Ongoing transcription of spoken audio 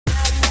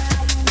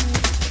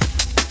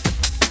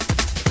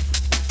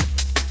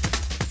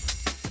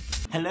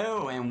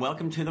Hello and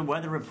welcome to the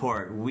Weather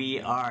Report.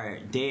 We are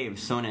Dave,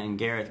 Sona, and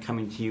Gareth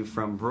coming to you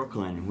from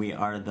Brooklyn. We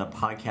are the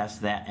podcast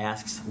that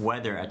asks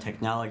whether a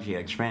technology,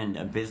 a trend,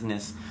 a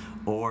business,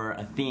 or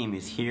a theme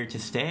is here to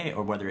stay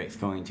or whether it's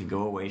going to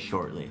go away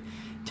shortly.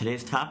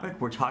 Today's topic,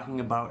 we're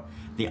talking about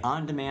the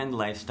on-demand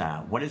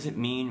lifestyle. What does it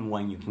mean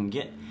when you can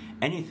get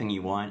anything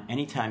you want,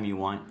 anytime you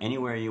want,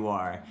 anywhere you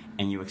are,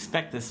 and you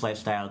expect this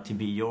lifestyle to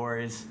be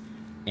yours,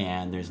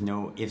 and there's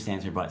no ifs,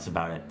 ands, or buts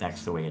about it.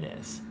 That's the way it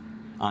is.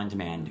 On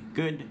demand,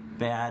 good,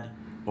 bad,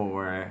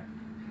 or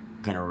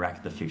gonna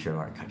wreck the future of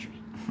our country?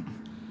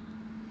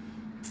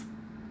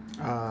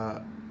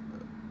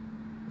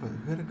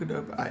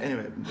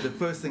 Anyway, the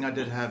first thing I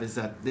did have is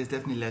that there's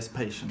definitely less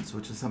patience,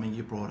 which is something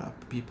you brought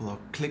up. People are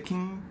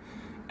clicking,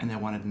 and they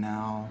want it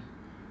now.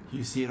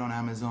 You see it on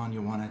Amazon,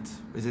 you want it.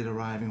 Is it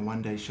arriving?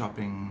 1 day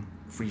shopping,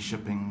 free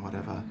shipping,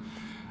 whatever.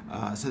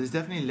 So there's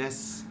definitely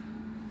less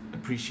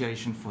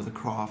appreciation for the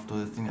craft or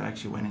the thing that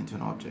actually went into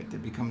an object.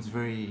 It becomes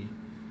very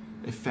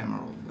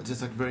ephemeral. It's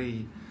just like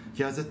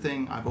here's the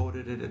thing, I've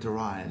ordered it, it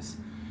arrives.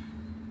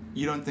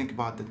 You don't think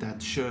about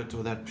that shirt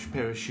or that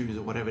pair of shoes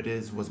or whatever it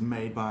is was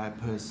made by a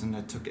person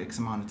that took X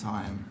amount of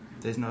time.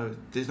 There's no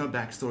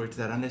backstory to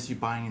that unless you're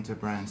buying into a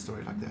brand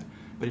story like that.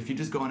 But if you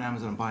just go on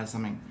Amazon and buy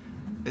something,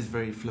 it's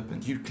very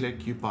flippant. You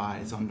click, you buy,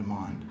 it's on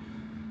demand.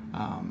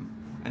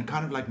 And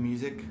kind of like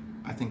music,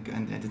 I think,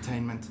 and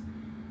entertainment,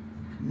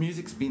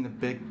 music's been the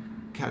big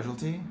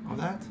casualty of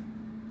that.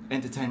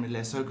 Entertainment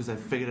less so because they've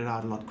figured it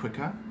out a lot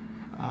quicker.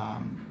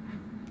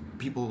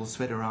 People will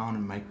sweat around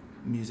and make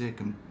music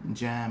and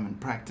jam and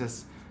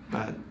practice,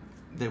 but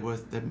the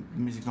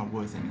music's not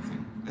worth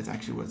anything. It's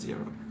actually worth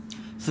zero.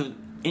 So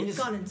it's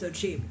gotten so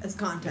cheap as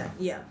content.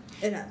 Yeah,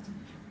 it has.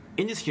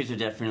 Industries are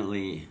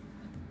definitely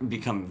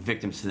become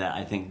victims to that.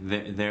 I think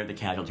they're the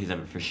casualties of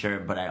it for sure,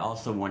 but I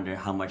also wonder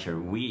how much are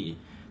we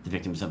the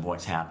victims of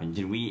what's happened.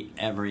 Did we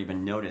ever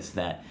even notice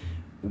that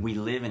we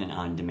live in an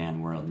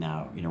on-demand world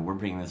now? You know, we're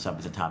bringing this up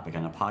as a topic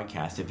on a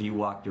podcast. If you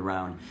walked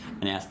around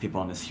and asked people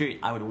on the street,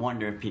 I would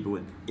wonder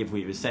if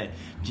we would say,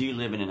 do you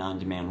live in an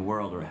on-demand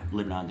world or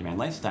live an on-demand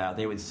lifestyle?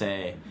 They would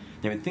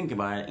think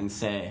about it and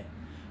say,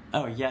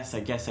 oh yes, I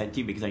guess I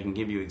do, because I can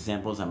give you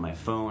examples on my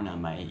phone,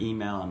 on my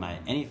email, on my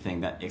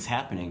anything that is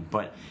happening.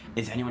 But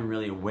is anyone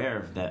really aware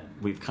of that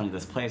we've come to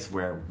this place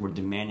where we're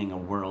demanding a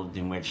world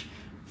in which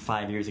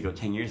 5 years ago,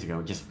 10 years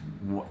ago, just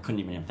couldn't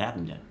even have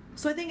fathomed it?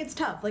 So I think it's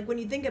tough. Like when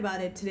you think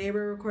about it, today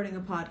we're recording a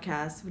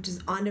podcast, which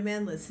is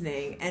on-demand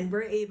listening, and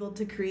we're able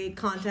to create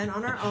content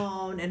on our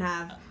own and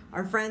have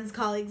our friends,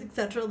 colleagues,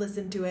 etc.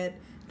 listen to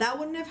it. That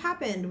wouldn't have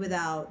happened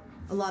without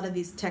a lot of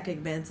these tech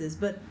advances.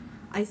 But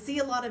I see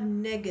a lot of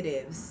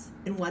negatives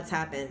in what's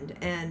happened,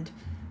 and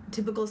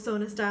typical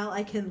Sona style,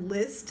 I can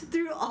list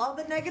through all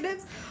the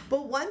negatives.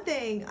 But one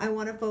thing I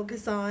want to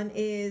focus on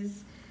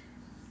is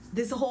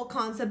this whole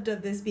concept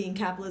of this being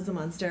capitalism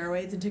on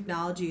steroids, and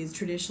technology is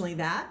traditionally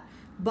that.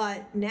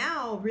 But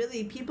now,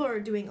 really, people are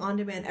doing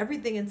on-demand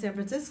everything in San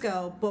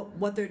Francisco, but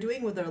what they're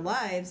doing with their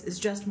lives is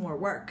just more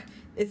work.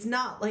 It's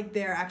not like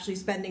they're actually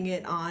spending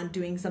it on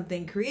doing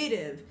something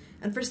creative.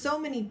 And for so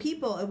many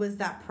people, it was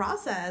that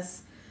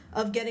process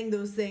of getting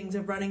those things,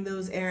 of running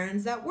those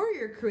errands that were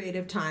your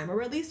creative time,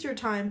 or at least your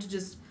time to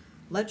just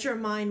let your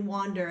mind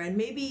wander. And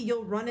maybe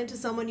you'll run into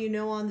someone you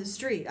know on the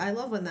street. I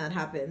love when that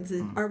happens.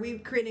 Are we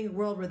creating a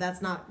world where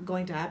that's not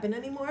going to happen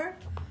anymore?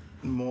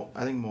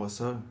 I think more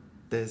so.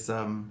 There's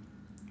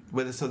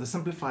the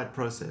simplified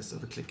process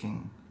of the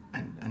clicking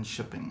and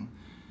shipping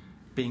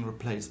being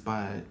replaced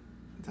by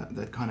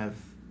that kind of,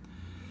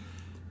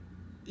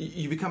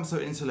 you become so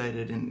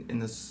insulated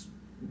in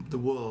the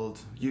world,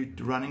 you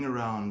running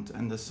around,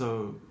 and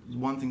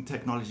one thing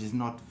technology is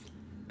not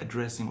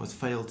addressing, was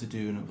failed to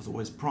do, and it was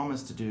always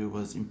promised to do,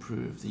 was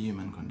improve the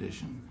human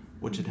condition,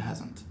 which it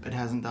hasn't. It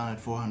hasn't done it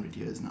for 100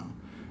 years now.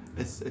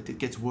 It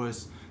gets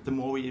worse. The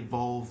more we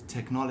evolve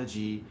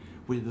technology,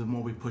 the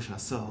more we push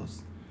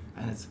ourselves.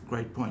 And it's a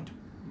great point.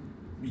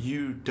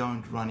 You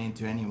don't run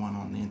into anyone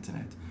on the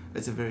internet.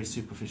 It's a very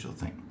superficial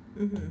thing.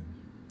 Mm-hmm.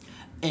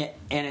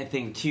 And I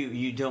think, too,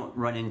 you don't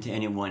run into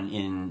anyone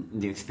in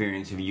the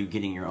experience of you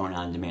getting your own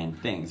on-demand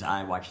things.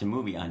 I watched a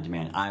movie on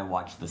demand. I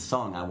watched the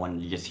song I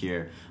wanted to just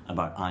hear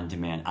about on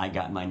demand. I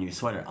got my new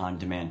sweater on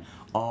demand.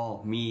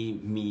 All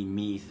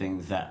me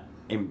things that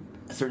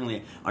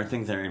certainly are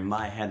things that are in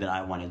my head that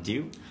I want to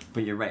do.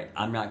 But you're right,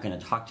 I'm not going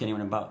to talk to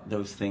anyone about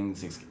those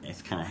things.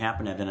 It's kind of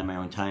happened. I've done it on my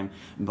own time.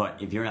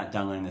 But if you're not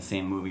downloading the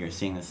same movie or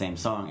seeing the same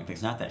song, if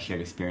it's not that shared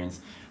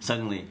experience,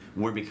 suddenly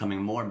we're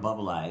becoming more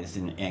bubbleized,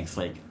 and it's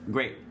like,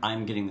 great,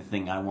 I'm getting the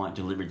thing I want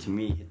delivered to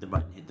me. Hit the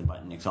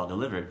button, it's all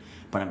delivered.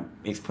 But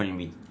it's putting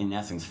me, in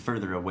essence,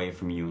 further away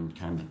from you and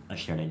kind of a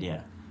shared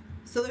idea.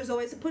 So there's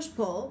always a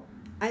push-pull.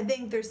 I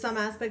think there's some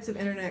aspects of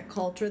internet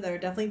culture that are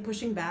definitely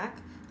pushing back.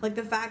 Like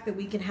the fact that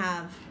we can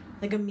have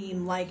like a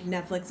meme like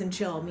Netflix and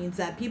chill means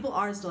that people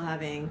are still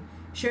having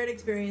shared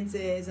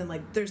experiences, and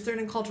like there's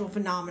certain cultural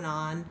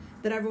phenomenon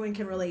that everyone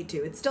can relate to.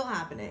 It's still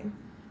happening.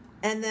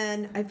 And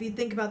then if you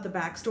think about the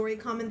backstory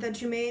comment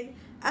that you made,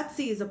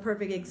 Etsy is a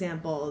perfect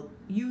example.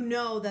 You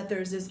know that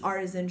there's this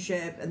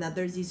artisanship and that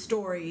there's these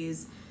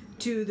stories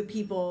to the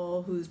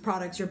people whose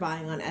products you're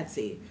buying on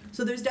Etsy.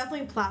 So there's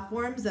definitely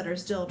platforms that are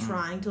still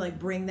trying to like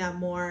bring that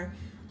more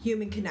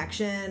human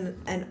connection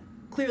and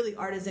clearly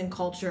artisan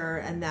culture,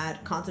 and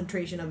that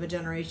concentration of a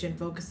generation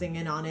focusing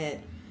in on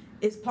it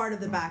is part of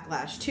the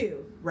backlash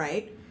too,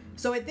 right?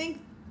 So I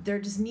think there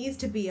just needs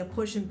to be a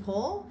push and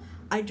pull.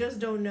 I just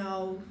don't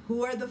know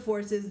who are the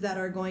forces that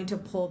are going to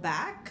pull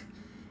back.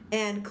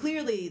 And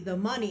clearly the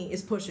money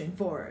is pushing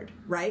forward,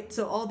 right?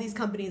 So all these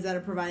companies that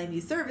are providing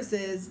these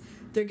services,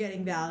 they're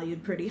getting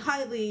valued pretty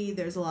highly.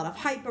 There's a lot of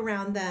hype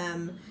around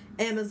them.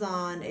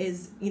 Amazon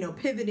is,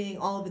 pivoting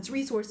all of its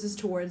resources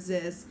towards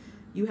this.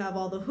 You have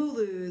all the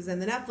Hulus and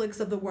the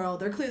Netflix of the world.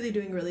 They're clearly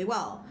doing really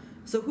well.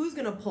 So who's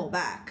going to pull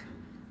back?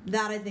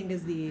 That, I think,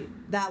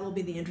 that will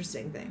be the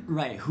interesting thing.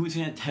 Right. Who's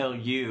going to tell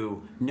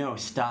you, no,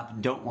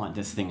 stop, don't want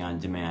this thing on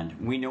demand?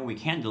 We know we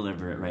can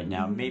deliver it right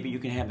now. Mm-hmm. Maybe you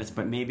can have this,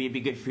 but maybe it'd be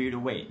good for you to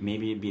wait.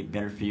 Maybe it'd be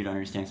better for you to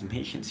understand some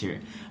patience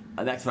here.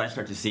 That's what I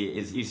start to see,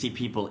 is you see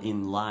people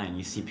in line.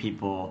 You see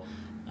people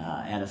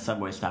at a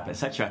subway stop,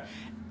 etc.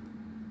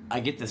 I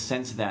get the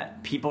sense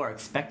that people are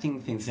expecting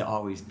things to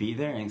always be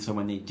there, and so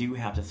when they do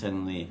have to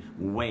suddenly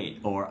wait,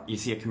 or you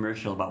see a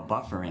commercial about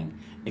buffering,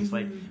 it's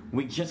like,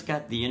 we just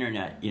got the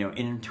internet,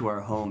 into our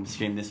home,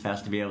 streamed this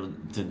fast to be able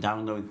to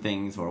download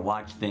things or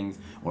watch things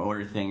or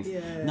order things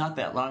not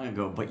that long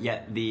ago, but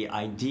yet the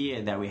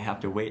idea that we have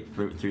to wait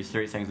through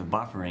 30 seconds of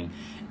buffering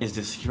is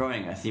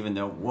destroying us, even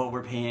though what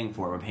we're paying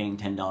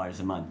 $10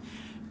 a month.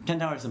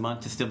 $10 a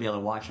month to still be able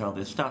to watch all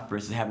this stuff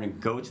versus having to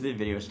go to the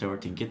video store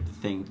to get the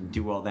thing, to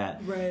do all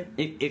that. Right.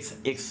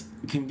 It's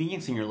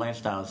convenience in your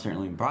lifestyle is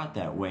certainly brought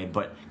that way,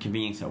 but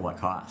convenience at what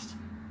cost?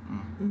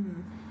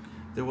 Mm-hmm.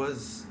 There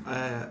was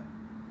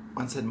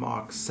on St.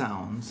 Mark's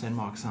Sounds, I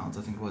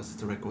think it was,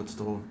 the record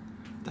store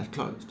that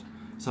closed.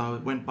 So I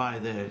went by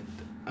there,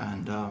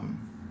 and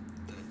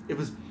it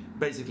was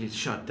basically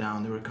shut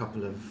down. There were a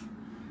couple of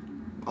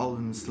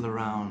albums still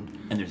around.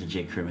 And there's a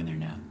J. Crew in there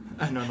now.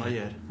 No, not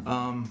yet.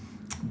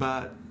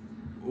 But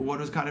what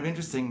was kind of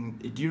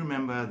interesting, do you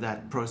remember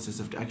that process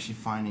of actually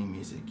finding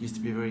music? It used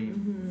to be very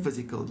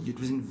physical. It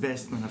was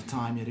investment of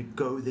time. You had to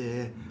go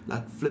there,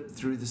 like flip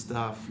through the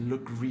stuff,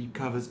 read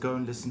covers, go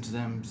and listen to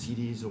them,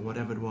 CDs or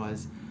whatever it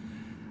was.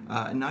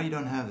 And now you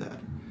don't have that.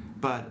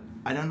 But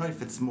I don't know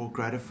if it's more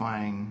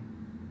gratifying.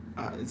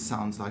 It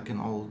sounds like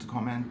an old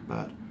comment,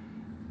 but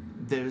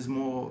there was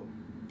more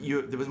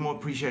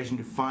appreciation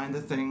to find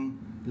the thing,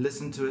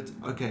 listen to it.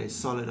 Okay,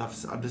 solid.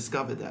 I've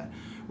discovered that.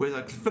 Whereas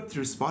I flip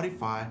through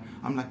Spotify,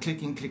 I'm like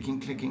clicking.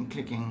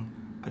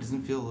 It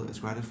doesn't feel as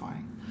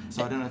gratifying.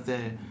 So I don't know if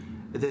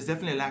there's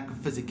definitely a lack of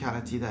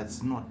physicality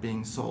that's not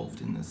being solved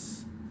in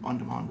this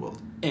on-demand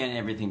world. And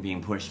everything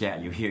being pushed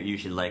at you. Here, you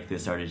should like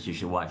this artist, you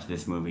should watch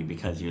this movie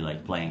because you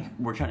like blank.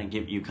 We're trying to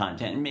give you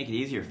content and make it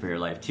easier for your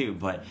life too,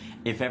 but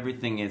if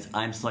everything is,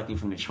 I'm selecting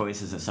from the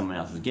choices that someone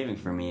else is giving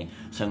for me,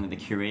 suddenly the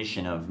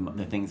curation of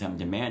the things I'm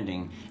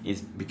demanding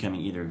is becoming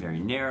either very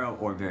narrow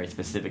or very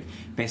specific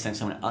based on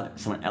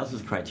someone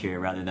else's criteria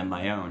rather than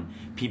my own.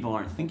 People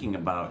aren't thinking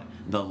about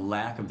the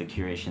lack of the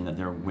curation that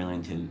they're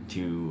willing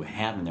to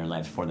have in their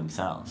lives for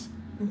themselves.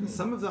 Mm-hmm.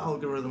 Some of the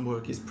algorithm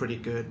work is pretty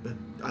good, but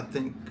I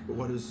think it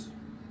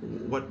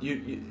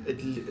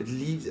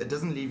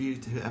doesn't leave you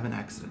to have an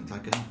accident,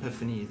 like an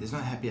epiphany. There's no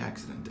happy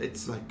accident.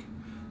 It's like,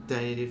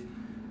 Dave,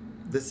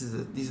 these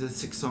are the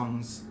 6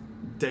 songs.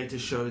 Data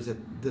shows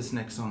that this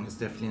next song is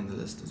definitely in the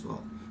list as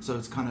well. So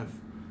it's kind of,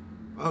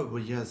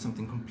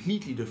 something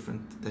completely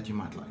different that you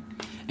might like.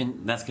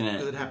 And that's gonna,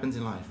 because it happens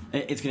in life.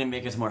 It's gonna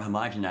make us more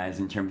homogenized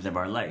in terms of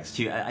our likes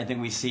too. I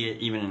think we see it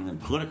even in the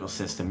political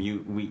system.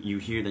 You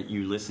hear that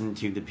you listen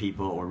to the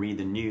people or read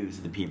the news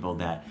of the people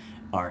that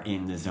are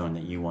in the zone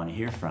that you want to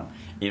hear from.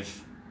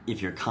 If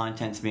your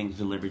content's being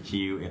delivered to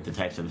you, if the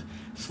types of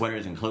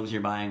sweaters and clothes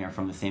you're buying are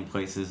from the same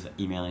places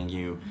emailing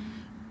you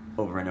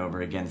over and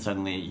over again,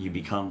 suddenly you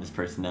become this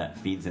person that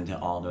feeds into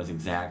all those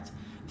exact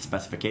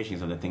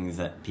specifications of the things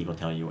that people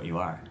tell you what you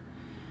are.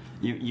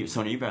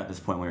 Sona, you brought up this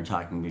point when we were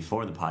talking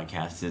before the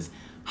podcast, is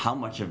how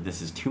much of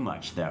this is too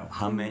much, though?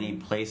 How many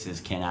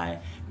places can I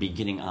be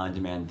getting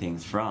on-demand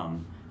things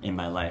from in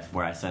my life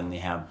where I suddenly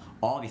have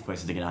all these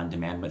places to get on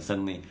demand, but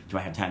suddenly do I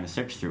have time to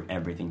search through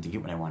everything to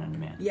get what I want on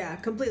demand? Yeah,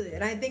 completely.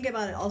 And I think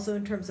about it also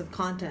in terms of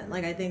content.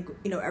 Like, I think,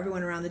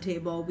 everyone around the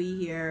table, we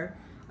here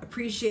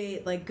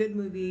appreciate, like, good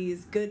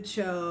movies, good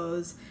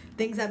shows,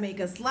 things that make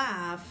us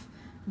laugh,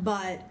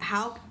 but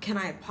how can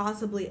I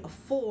possibly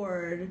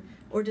afford,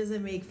 or does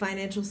it make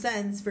financial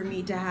sense for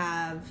me to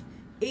have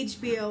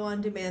HBO on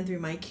demand through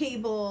my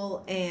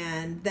cable,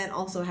 and then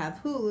also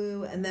have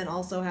Hulu, and then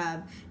also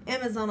have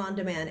Amazon on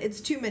demand? It's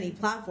too many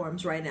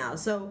platforms right now.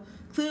 So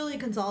clearly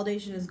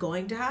consolidation is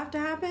going to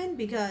happen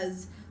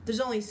because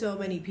there's only so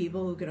many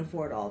people who can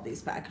afford all of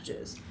these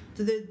packages.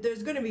 So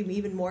there's going to be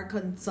even more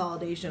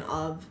consolidation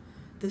of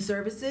the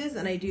services,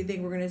 and I do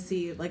think we're going to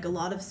see like a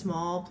lot of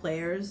small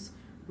players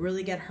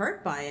really get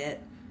hurt by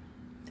it.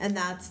 And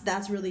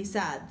that's really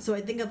sad. So I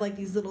think of like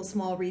these little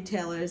small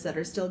retailers that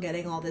are still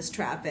getting all this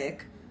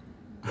traffic.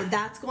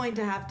 That's going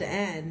to have to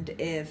end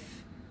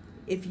if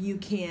you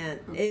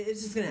can't.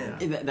 It's just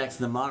gonna. That's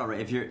the model, right?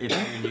 If you're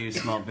a new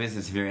small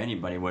business, if you're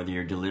anybody, whether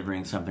you're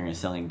delivering something or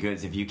selling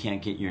goods, if you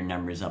can't get your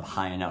numbers up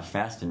high enough,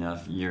 fast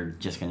enough, you're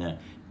just gonna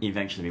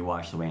eventually be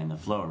washed away in the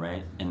flow,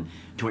 right? And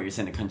to what you're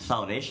saying, the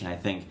consolidation, I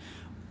think.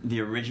 The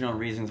original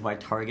reasons why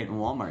Target and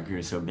Walmart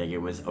grew so big, it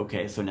was,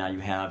 okay, so now you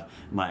have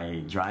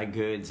my dry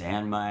goods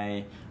and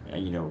my,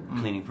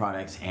 cleaning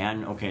products,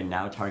 and, okay,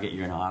 now Target,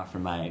 you're going to offer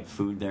my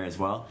food there as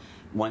well.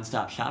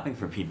 One-stop shopping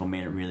for people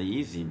made it really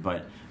easy,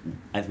 but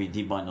as we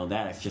debundle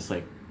that, it's just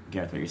like,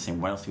 Gareth, what you're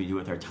saying, what else do we do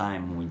with our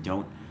time when we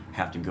don't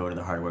have to go to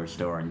the hardware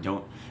store and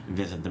don't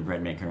visit the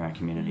bread maker in our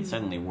community?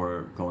 Suddenly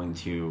we're going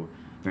to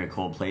very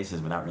cold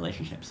places without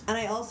relationships. And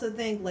I also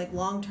think, like,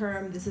 long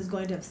term, this is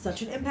going to have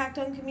such an impact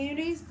on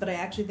communities, but I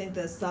actually think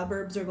the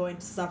suburbs are going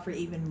to suffer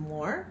even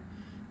more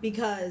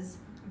because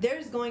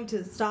there's going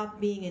to stop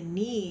being a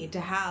need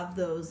to have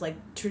those, like,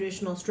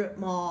 traditional strip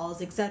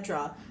malls,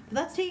 etc. But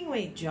that's taking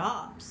away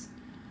jobs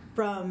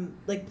from,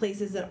 like,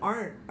 places that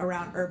aren't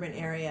around urban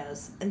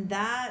areas. And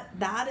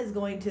that is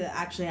going to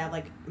actually have,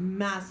 like,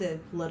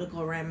 massive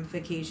political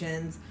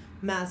ramifications,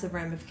 massive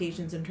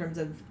ramifications in terms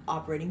of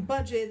operating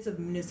budgets of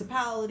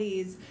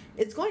municipalities.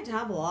 It's going to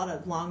have a lot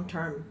of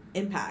long-term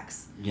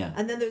impacts. Yeah.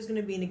 And then there's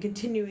going to be a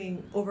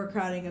continuing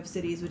overcrowding of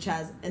cities, which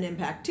has an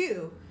impact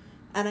too.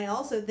 And I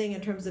also think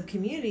in terms of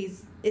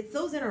communities, it's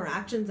those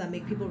interactions that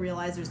make people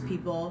realize there's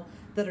people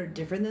that are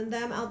different than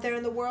them out there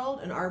in the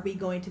world, and are we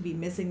going to be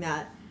missing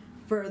that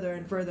further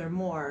and further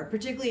more,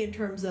 particularly in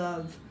terms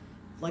of,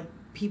 like,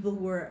 people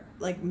who are,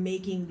 like,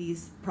 making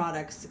these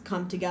products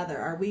come together?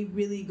 Are we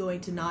really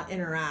going to not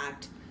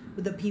interact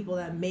with the people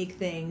that make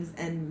things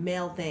and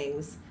mail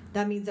things?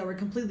 That means that we're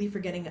completely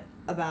forgetting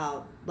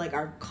about, like,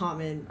 our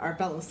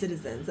fellow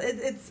citizens.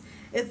 It's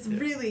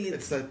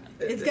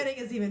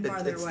getting us even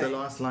farther away. It's the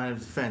last line of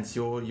defense.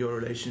 Your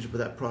relationship with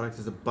that product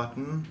is a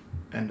button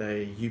and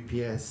a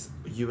UPS,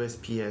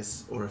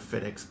 USPS, or a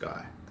FedEx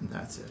guy, and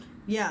that's it.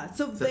 Yeah,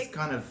 so it's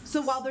kind of...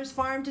 So while there's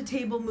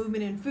farm-to-table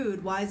movement in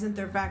food, why isn't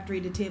there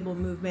factory-to-table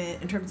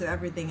movement in terms of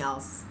everything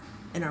else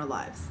in our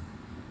lives?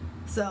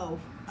 So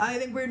I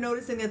think we're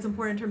noticing that's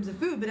important in terms of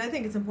food, but I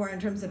think it's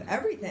important in terms of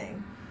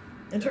everything,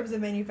 in terms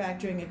of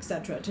manufacturing,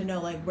 etc., to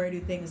know, like, where do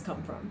things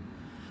come from.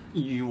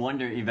 You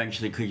wonder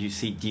eventually, could you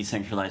see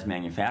decentralized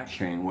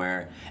manufacturing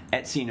where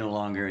Etsy no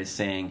longer is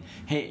saying,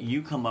 hey,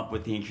 you come up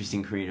with the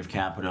interesting creative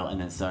capital and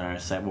then start on our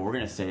site. What we're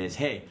going to say is,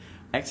 hey,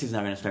 Etsy's now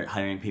going to start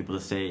hiring people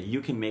to say,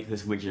 you can make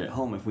this widget at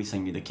home if we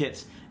send you the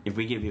kits. If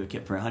we give you a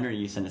kit for 100,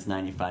 you send us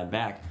 95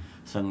 back.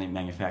 Suddenly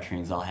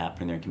manufacturing is all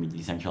happening there. It can be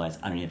decentralized.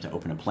 I don't even have to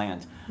open a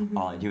plant.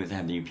 All I do is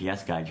have the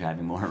UPS guy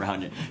driving more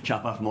around it,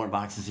 drop off more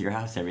boxes to your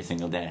house every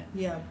single day.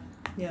 Yeah.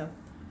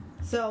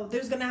 So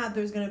there's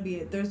gonna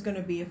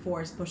be a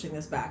force pushing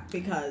this back,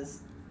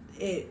 because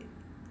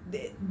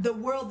the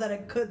world that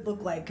it could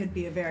look like could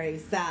be a very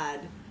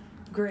sad,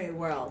 gray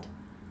world.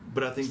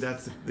 But I think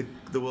that's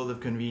the world of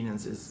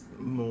convenience is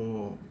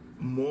more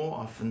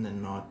often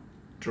than not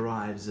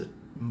drives it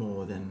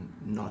more than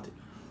not.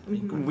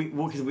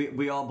 Because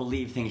we all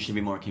believe things should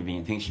be more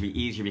convenient, things should be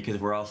easier because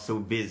we're all so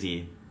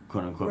busy,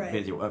 quote unquote,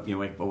 busy.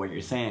 But what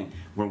you're saying,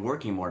 we're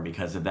working more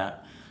because of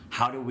that.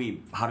 How do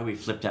we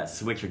flip that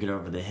switch or get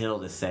over the hill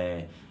to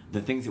say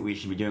the things that we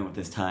should be doing with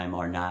this time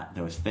are not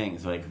those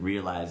things? Like,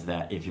 realize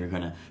that if you're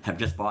gonna have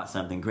just bought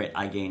something, great,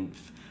 I gained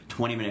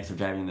 20 minutes of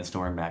driving in the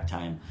store and back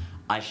time.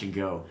 I should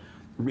go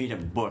read a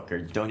book or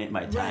donate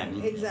my time.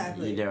 Right,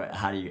 exactly.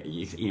 How do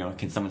you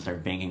can someone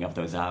start banking up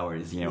those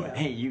hours?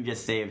 Hey, you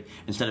just saved,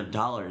 instead of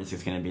dollars,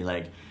 it's going to be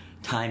like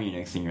time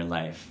units in your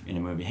life in a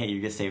movie. Hey,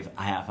 you just saved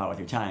a half hour with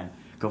your time.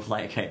 Go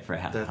fly a kite for a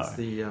half hour. That's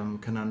the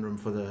conundrum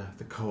for the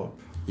co-op.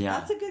 Yeah.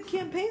 That's a good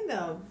campaign,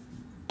 though.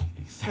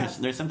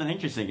 There's something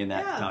interesting in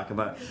that to talk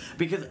about.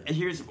 Because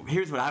here's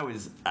what I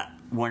was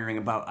wondering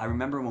about. I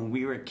remember when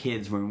we were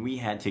kids, when we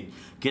had to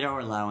get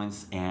our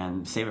allowance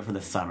and save it for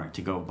the summer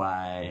to go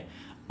buy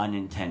a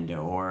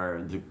Nintendo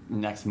or the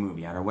next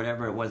movie out or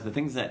whatever it was. The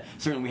things that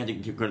certainly we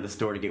had to go to the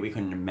store to get. We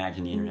couldn't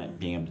imagine the internet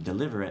being able to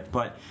deliver it.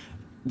 But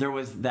there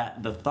was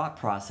the thought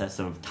process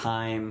of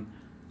time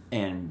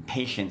and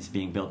patience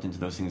being built into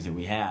those things that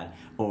we had,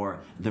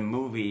 or the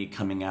movie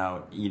coming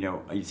out, you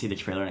see the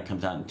trailer and it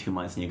comes out in 2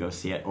 months and you go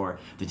see it, or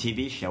the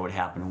TV show would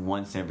happen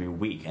once every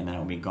week and then it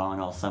would be gone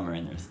all summer,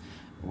 and there's,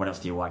 what else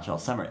do you watch all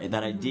summer?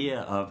 That idea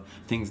of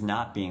things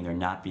not being there,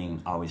 not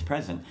being always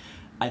present,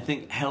 I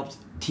think helped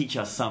teach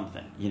us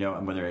something,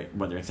 and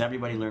whether it's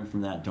everybody learned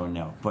from that, don't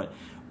know. But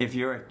if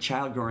you're a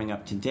child growing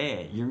up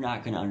today, you're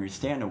not going to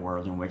understand a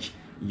world in which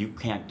you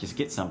can't just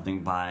get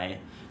something by,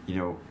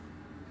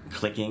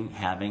 clicking,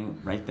 having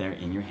right there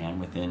in your hand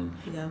within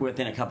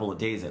a couple of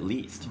days at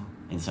least,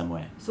 in some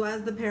way. So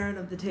as the parent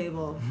of the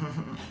table,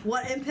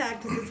 what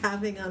impact is this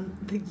having on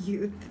the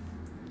youth?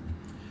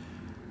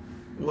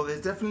 Well, there's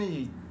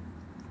definitely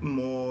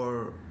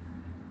more.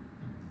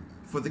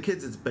 For the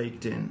kids, it's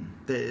baked in.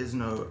 There is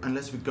no,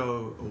 unless we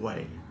go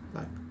away,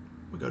 like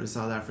we go to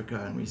South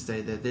Africa and we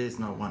stay there, there's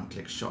no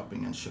one-click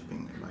shopping and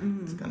shipping.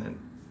 Like it's gonna,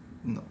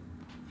 no.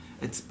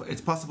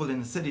 It's possible in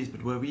the cities,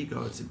 but where we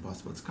go, it's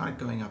impossible. It's kind of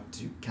going up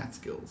to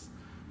Catskills.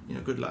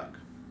 Good luck.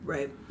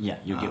 Right. Yeah,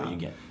 you get what you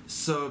get.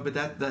 So, but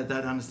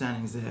that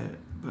understanding is there.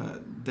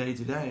 But day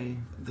to day,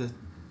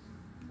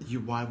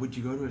 why would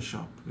you go to a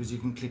shop? Because you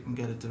can click and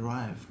get it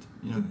arrived.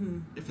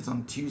 If it's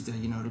on Tuesday,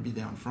 it'll be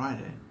there on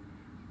Friday,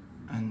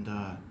 and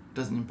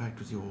doesn't impact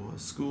with your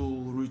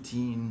school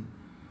routine.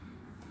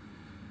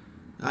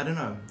 I don't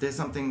know. There's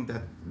something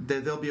that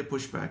there'll be a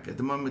pushback at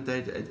the moment.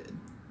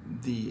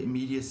 The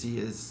immediacy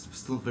is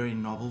still very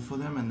novel for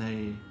them,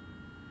 and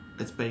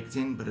it's baked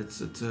in, but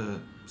it's a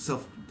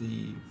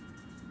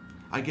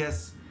I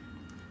guess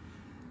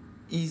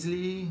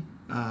easily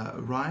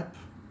ripe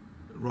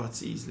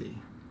rots easily.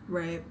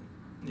 Right.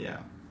 Yeah,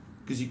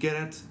 because you get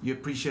it, you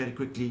appreciate it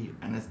quickly,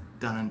 and it's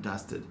done and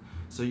dusted.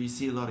 So you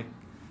see a lot of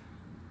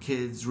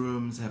kids'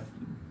 rooms have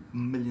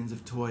millions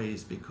of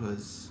toys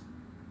because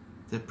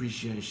the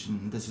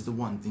appreciation, this is the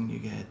one thing you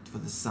get for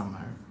the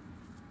summer.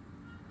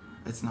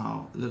 It's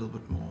now a little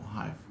bit more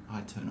high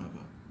turnover.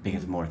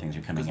 Because more things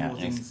are coming out,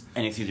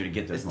 and it's easier to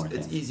get those more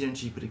things. It's easier and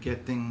cheaper to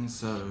get things,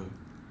 so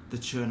the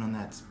churn on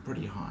that's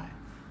pretty high.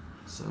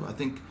 So I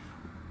think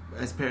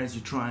as parents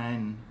you try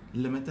and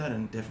limit that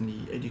and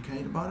definitely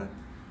educate about it.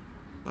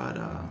 But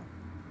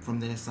from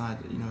their side,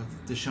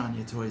 the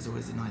shinier toy is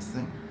always a nice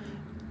thing.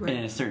 Right. And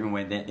in a certain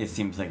way, that it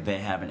seems like they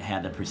haven't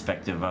had the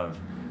perspective of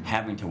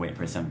having to wait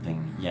for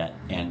something yet.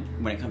 And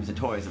when it comes to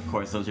toys, of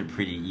course, those are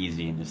pretty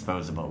easy and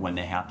disposable. When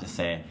they have to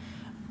say,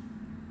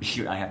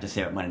 shoot, I have to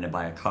save up money to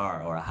buy a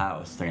car or a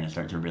house, they're going to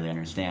start to really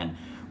understand,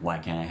 why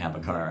can't I have a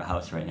car or a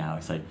house right now?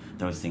 It's like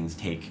those things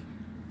take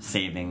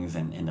savings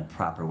and the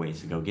proper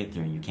ways to go get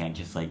there. You can't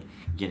just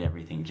get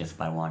everything just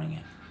by wanting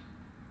it.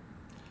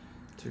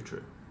 Too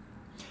true.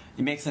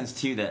 It makes sense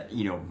too that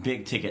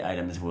big ticket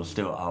items will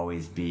still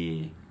always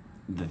be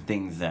the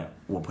things that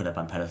we'll put up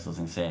on pedestals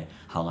and say,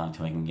 how long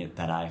till I can get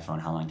that iPhone,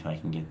 how long till I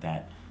can get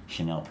that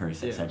Chanel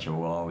purse, etc.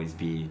 will always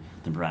be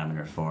the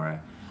barometer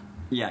for,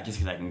 just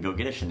because I can go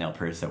get a Chanel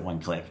purse at one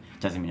click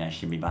doesn't mean I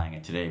should be buying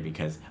it today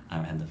because I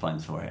don't have the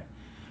funds for it.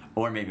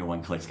 Or maybe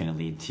one click's going to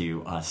lead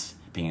to us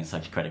being in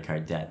such credit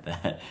card debt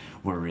that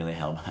we're really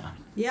hellbound.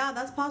 Yeah,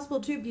 that's possible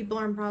too. People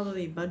aren't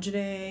probably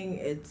budgeting.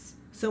 It's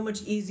so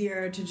much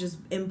easier to just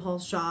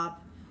impulse shop.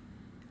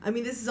 I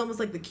mean, this is almost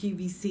like the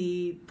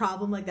QVC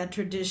problem, like that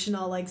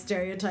traditional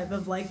stereotype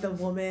of the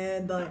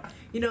woman, the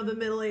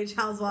middle-aged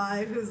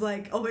housewife who's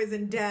always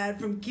in debt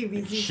from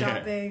QVC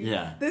shopping.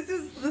 Yeah. This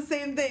is the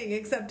same thing,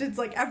 except it's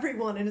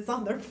everyone and it's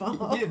on their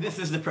phone. Yeah, this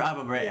is the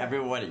problem, right? Yeah.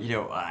 Everyone,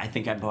 I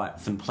think I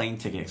bought some plane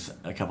tickets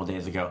a couple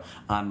days ago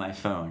on my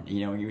phone.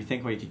 You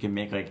think you can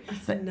make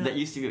that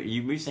used to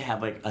you used to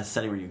have a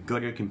setting where you go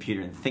to your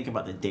computer and think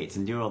about the dates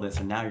and do all this,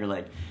 and now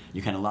you're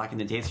you kind of lock in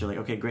the dates. You're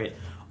okay, great.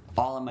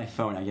 All on my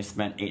phone, I just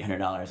spent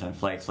 $800 on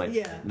flights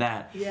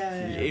that.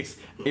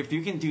 If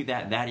you can do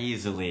that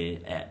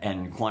easily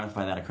and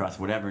quantify that across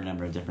whatever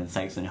number of different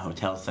sites and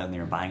hotels, suddenly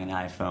or buying an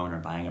iPhone or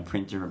buying a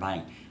printer or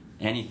buying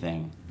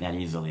anything that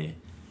easily.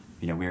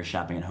 We were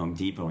shopping at Home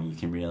Depot and you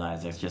can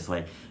realize it's just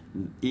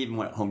even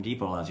what Home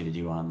Depot allows you to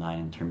do online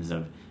in terms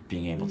of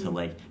being able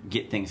to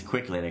get things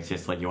quickly. It's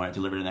just you want it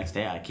delivered the next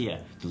day,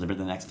 IKEA, delivered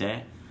the next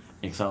day.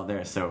 It's all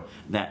there. So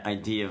that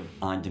idea of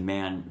on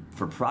demand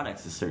for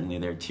products is certainly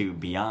there too,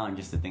 beyond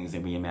just the things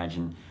that we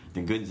imagine the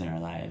goods in our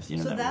lives.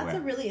 So that's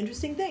a really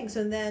interesting thing.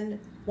 So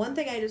then one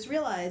thing I just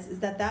realized is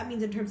that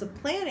means in terms of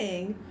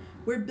planning,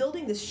 we're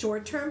building the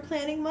short-term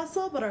planning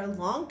muscle, but our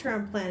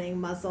long-term planning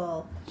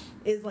muscle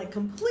is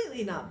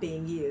completely not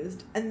being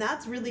used. And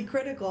that's really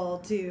critical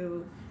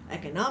to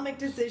economic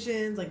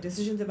decisions,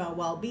 decisions about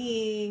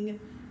well-being,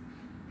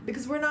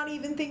 because we're not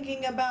even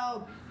thinking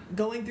about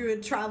going through a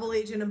travel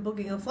agent and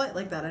booking a flight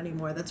like that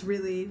anymore. It's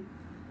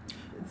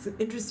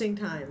interesting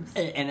times.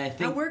 And I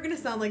think... And we're going to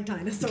sound like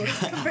dinosaurs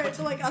compared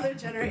to other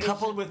generations.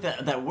 Coupled with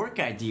that work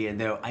idea,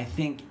 though, I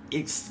think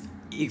it's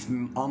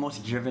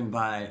almost driven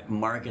by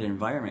market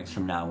environments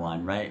from now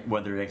on, right?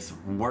 Whether it's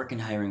work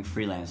and hiring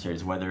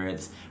freelancers, whether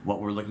it's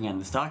what we're looking at in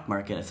the stock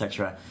market,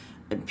 etc.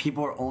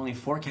 People are only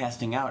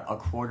forecasting out a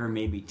quarter,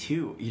 maybe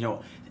two.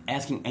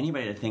 Asking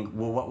anybody to think,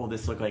 well, what will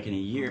this look like in a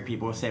year?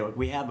 People will say, well,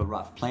 we have a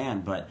rough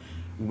plan, but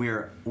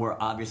we're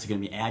obviously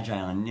going to be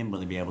agile and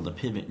nimble to be able to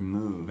pivot and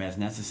move as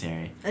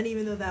necessary. And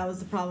even though that was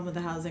the problem with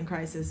the housing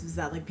crisis, was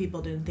that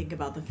people didn't think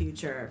about the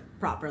future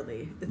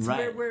properly. It's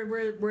right.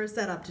 We're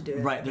set up to do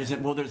it. Right. There's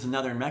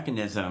another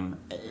mechanism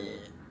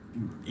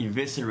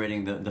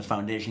eviscerating the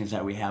foundations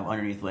that we have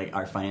underneath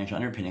our financial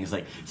underpinnings.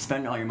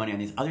 Spend all your money on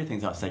these other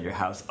things outside your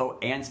house. Oh,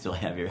 and still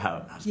have your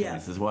house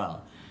as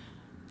well.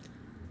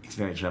 It's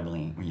very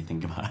troubling when you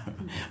think about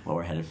what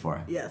we're headed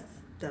for. Yes.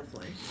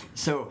 definitely.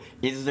 So,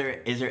 is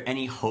there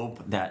any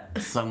hope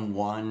that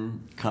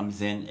someone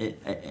comes in,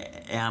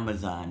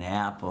 Amazon,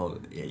 Apple,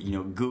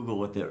 Google,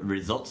 with the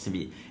results to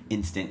be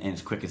instant and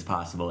as quick as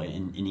possible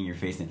and in your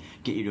face, and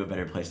get you to a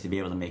better place to be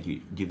able to make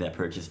you do that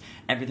purchase?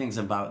 Everything's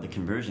about the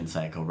conversion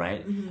cycle,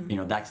 right?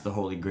 Mm-hmm. That's the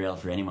holy grail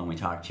for anyone we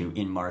talk to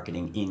in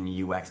marketing,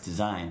 in UX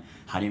design.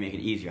 How do you make it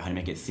easier? How do you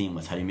make it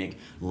seamless? How do you make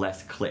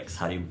less clicks?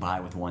 How do you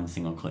buy with one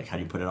single click? How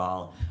do you put it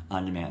all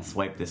on demand?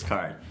 Swipe this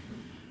card.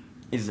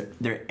 Is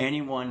there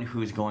anyone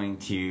who's going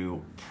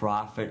to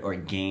profit or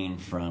gain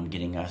from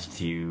getting us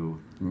to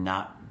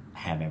not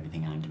have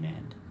everything on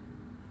demand?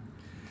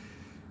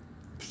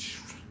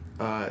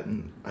 I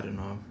don't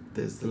know.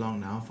 There's the Long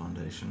Now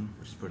Foundation,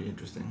 which is pretty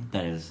interesting.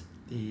 That is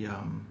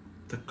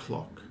The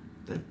clock.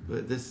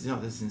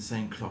 This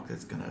insane clock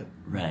that's gonna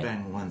right.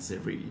 bang once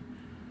every.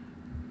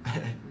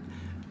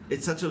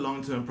 It's such a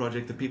long-term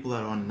project. The people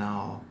that are on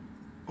now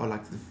are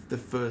like the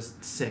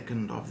first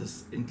second of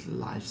this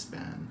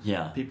lifespan.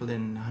 Yeah. People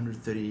in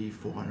 130,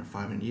 400,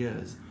 500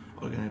 years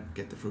are going to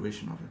get the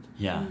fruition of it.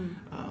 Yeah.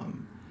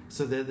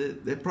 So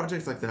they're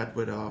projects like that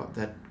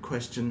that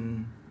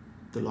question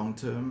the long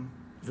term,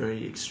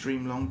 very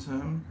extreme long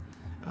term.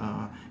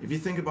 If you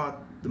think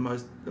about the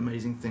most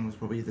amazing thing was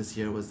probably this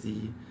year was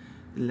the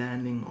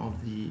landing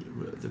of the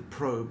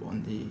probe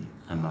on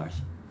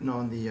Mars. No,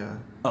 on the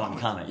on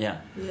Comet, yeah.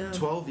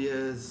 12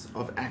 years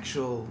of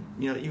actual,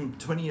 even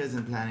 20 years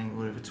in planning or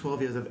whatever,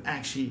 12 years of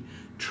actually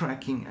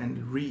tracking and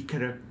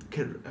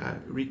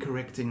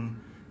recorrecting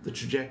the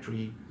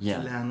trajectory to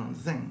land on the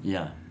thing.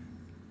 Yeah.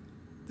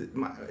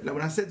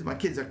 When I said to my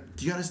kids, like,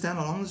 do you understand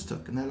how long this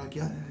took? And they're like,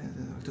 yeah,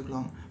 it took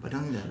long. But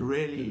don't that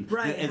really...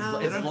 Right.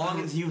 As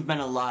long as you've been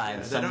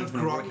alive, someone's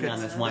been working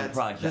on this one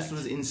project. This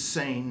was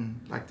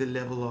insane, like the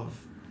level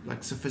of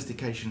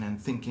sophistication and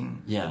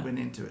thinking that went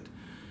into it.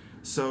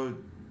 So,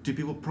 do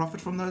people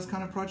profit from those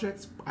kind of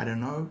projects? I don't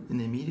know. In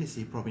the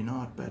immediacy, probably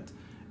not, but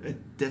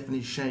it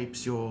definitely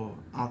shapes your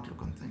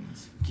outlook on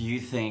things. Do you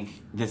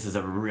think, this is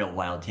a real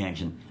wild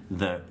tangent,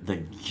 the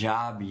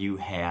job you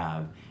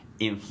have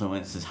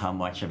influences how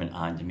much of an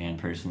on-demand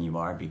person you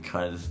are?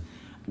 Because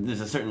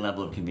there's a certain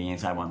level of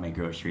convenience. I want my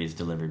groceries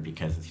delivered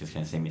because it's just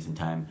going to save me some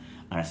time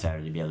on a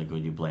Saturday to be able to go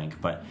do blank.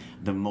 But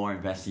the more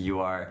invested you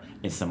are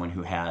as someone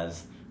who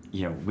has...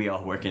 we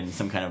all work in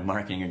some kind of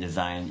marketing or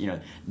design,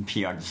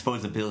 PR.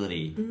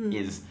 Disposability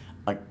is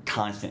a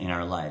constant in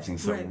our lives. And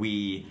so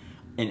we,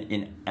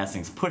 in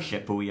essence, push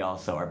it, but we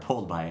also are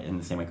pulled by it in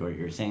the same way what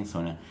you were saying,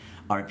 Sona.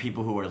 Are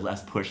people who are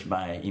less pushed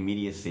by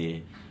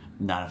immediacy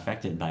not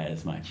affected by it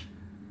as much?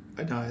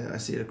 I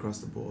see it across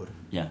the board.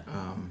 Yeah.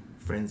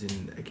 Friends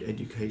in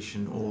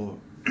education or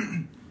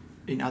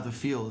in other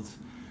fields,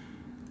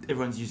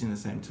 everyone's using the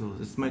same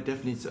tools.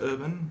 It's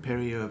urban,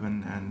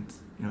 peri-urban, and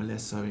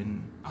less so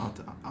in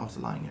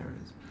outlying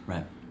areas.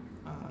 Right.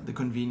 The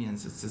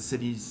convenience. The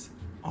cities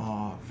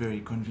are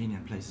very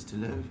convenient places to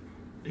live.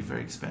 They're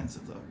very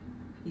expensive though.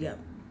 Yep.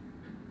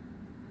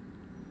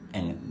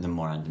 And the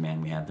more on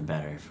demand we have, the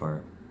better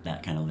for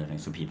that kind of living.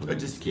 So people can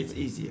just keep it's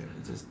easier.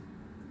 It's just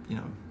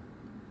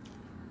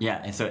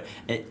Yeah, and so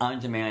on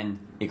demand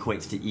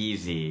equates to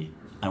easy.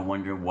 I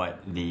wonder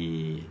what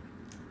the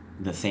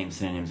same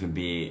synonyms would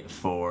be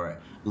for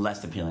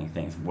less appealing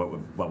things.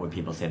 What would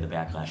people say the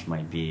backlash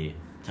might be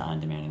to on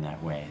demand in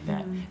that way?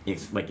 That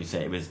it's like you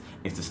said,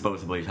 it's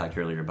disposable. You talked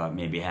earlier about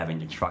maybe having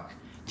to truck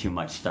too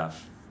much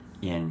stuff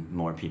in,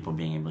 more people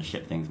being able to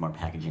ship things, more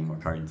packaging, more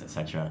cartons,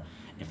 etc.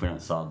 If we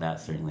don't solve that,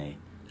 certainly.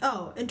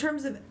 Oh, in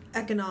terms of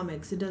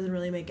economics, it doesn't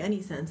really make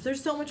any sense.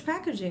 There's so much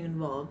packaging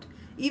involved.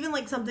 Even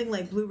like something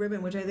like Blue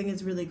Ribbon, which I think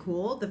is really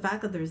cool. The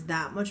fact that there's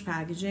that much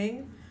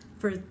packaging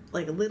for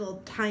like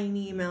little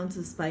tiny amounts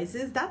of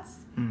spices, that's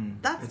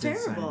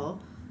terrible.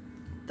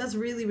 Insane. That's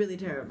really, really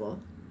terrible.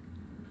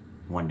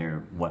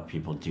 Wonder what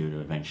people do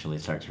to eventually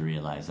start to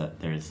realize that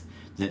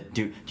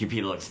do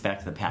people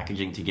expect the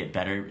packaging to get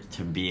better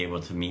to be able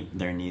to meet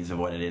their needs of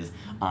what it is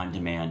on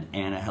demand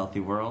and a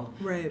healthy world?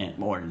 Right.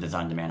 Or does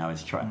on demand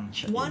always try?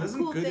 One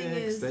cool Good thing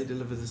Eggs, is they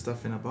deliver the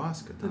stuff in a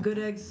basket. The Good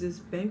Eggs is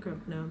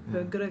bankrupt now.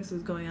 Yeah. Good Eggs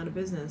is going out of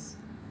business.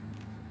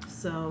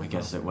 So I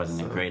guess it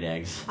wasn't a Great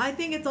Eggs. I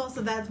think it's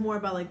also that's more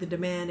about like the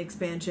demand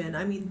expansion.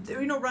 I mean,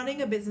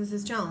 running a business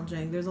is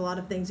challenging. There's a lot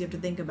of things you have to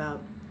think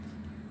about.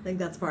 I think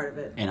that's part of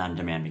it. And on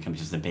demand becomes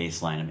just the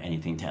baseline of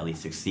anything to at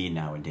least succeed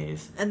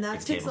nowadays. And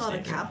that takes a lot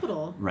of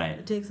capital. Right.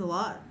 It takes a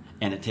lot.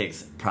 And it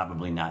takes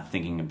probably not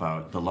thinking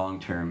about the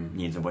long-term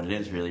needs of what it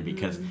is really,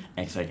 because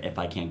it's like if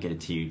I can't get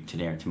it to you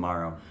today or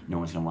tomorrow, no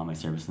one's going to want my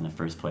service in the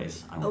first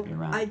place. I won't be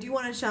around. I do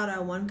want to shout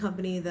out one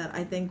company that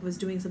I think was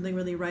doing something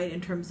really right in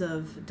terms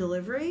of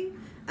delivery.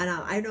 And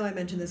I know I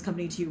mentioned this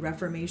company to you,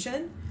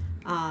 Reformation.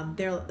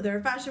 They're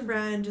a fashion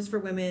brand just for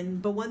women,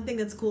 but one thing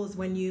that's cool is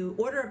when you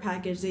order a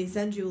package, they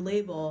send you a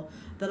label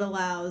that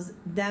allows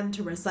them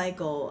to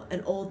recycle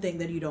an old thing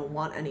that you don't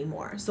want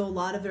anymore. So a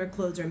lot of their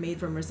clothes are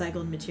made from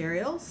recycled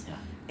materials. Yeah.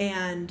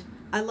 And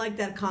I like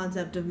that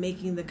concept of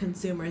making the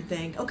consumer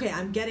think, okay,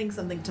 I'm getting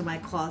something to my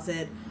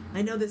closet.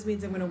 I know this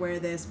means I'm going to wear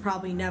this,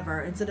 probably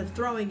never. Instead of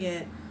throwing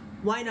it,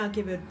 why not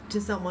give it to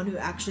someone who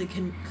actually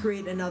can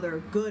create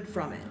another good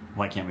from it?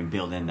 Why can't we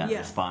build in that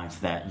response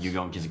that you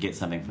don't just get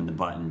something from the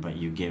button, but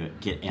you give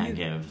to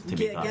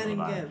be thoughtful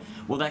about it?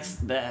 Well,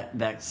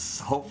 that's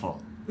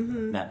hopeful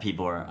that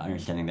people are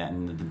understanding that,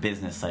 and the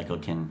business cycle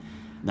can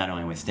not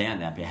only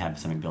withstand that, but have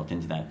something built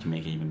into that to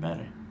make it even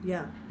better.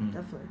 Yeah,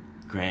 definitely.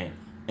 Great.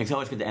 It's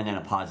always good to end on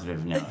a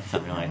positive note,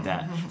 something like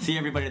that. See,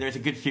 everybody, there's a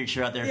good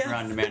future out there for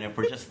on-demand if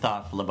we're just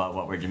thoughtful about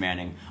what we're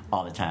demanding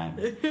all the time.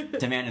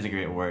 Demand is a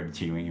great word,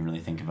 too, when you really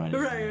think about it.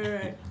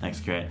 Right.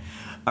 That's great.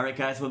 All right,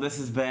 guys, well, this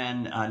has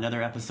been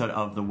another episode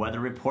of The Weather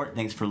Report.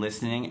 Thanks for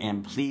listening,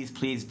 and please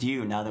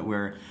do, now that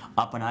we're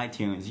up on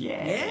iTunes,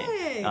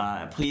 yay!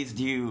 Please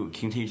do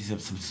continue to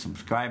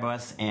subscribe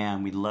us,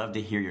 and we'd love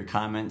to hear your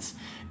comments.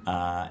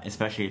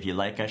 Especially if you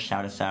like us,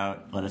 shout us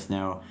out, let us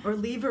know. Or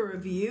leave a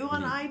review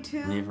on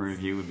iTunes. Leave a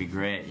review would be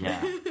great, yeah.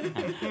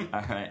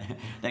 All right.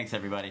 Thanks,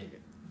 everybody.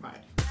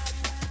 Bye.